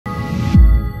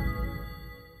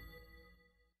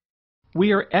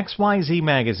We are XYZ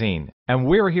Magazine, and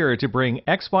we're here to bring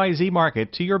XYZ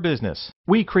market to your business.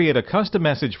 We create a custom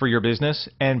message for your business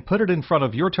and put it in front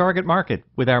of your target market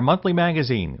with our monthly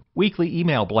magazine, weekly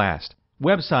email blast,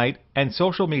 website, and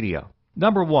social media.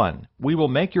 Number 1, we will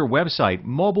make your website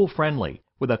mobile friendly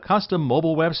with a custom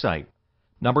mobile website.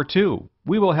 Number 2,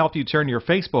 we will help you turn your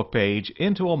Facebook page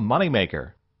into a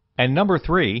moneymaker. And number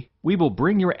 3, we will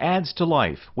bring your ads to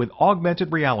life with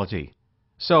augmented reality.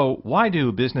 So why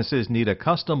do businesses need a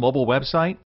custom mobile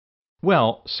website?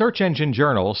 Well, Search Engine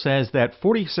Journal says that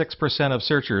 46% of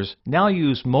searchers now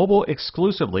use mobile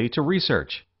exclusively to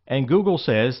research, and Google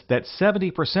says that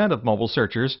 70% of mobile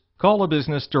searchers call a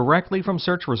business directly from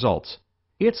search results.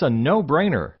 It's a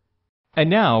no-brainer. And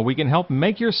now we can help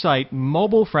make your site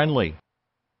mobile friendly.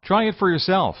 Try it for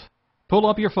yourself. Pull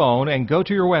up your phone and go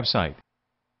to your website.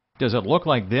 Does it look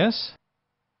like this?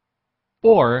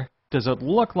 Or does it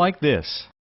look like this?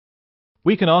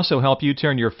 We can also help you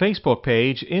turn your Facebook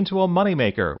page into a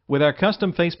moneymaker. With our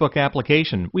custom Facebook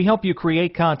application, we help you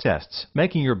create contests,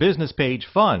 making your business page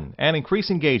fun and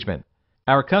increase engagement.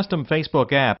 Our custom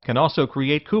Facebook app can also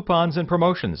create coupons and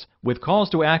promotions with calls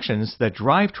to actions that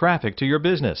drive traffic to your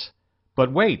business.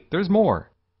 But wait, there's more.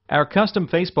 Our custom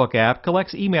Facebook app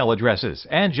collects email addresses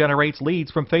and generates leads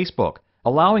from Facebook,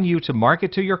 allowing you to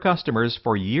market to your customers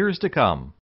for years to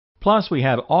come. Plus, we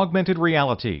have augmented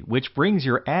reality, which brings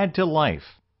your ad to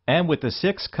life. And with the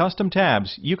 6 custom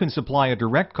tabs, you can supply a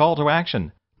direct call to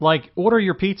action, like order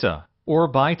your pizza, or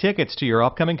buy tickets to your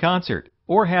upcoming concert,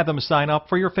 or have them sign up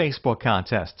for your Facebook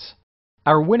contests.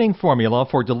 Our winning formula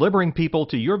for delivering people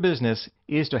to your business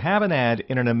is to have an ad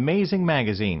in an amazing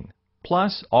magazine,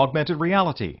 plus augmented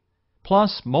reality,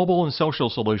 plus mobile and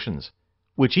social solutions,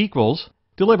 which equals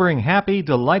delivering happy,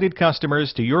 delighted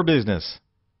customers to your business.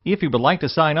 If you would like to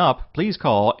sign up, please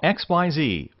call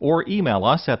XYZ or email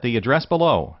us at the address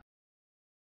below.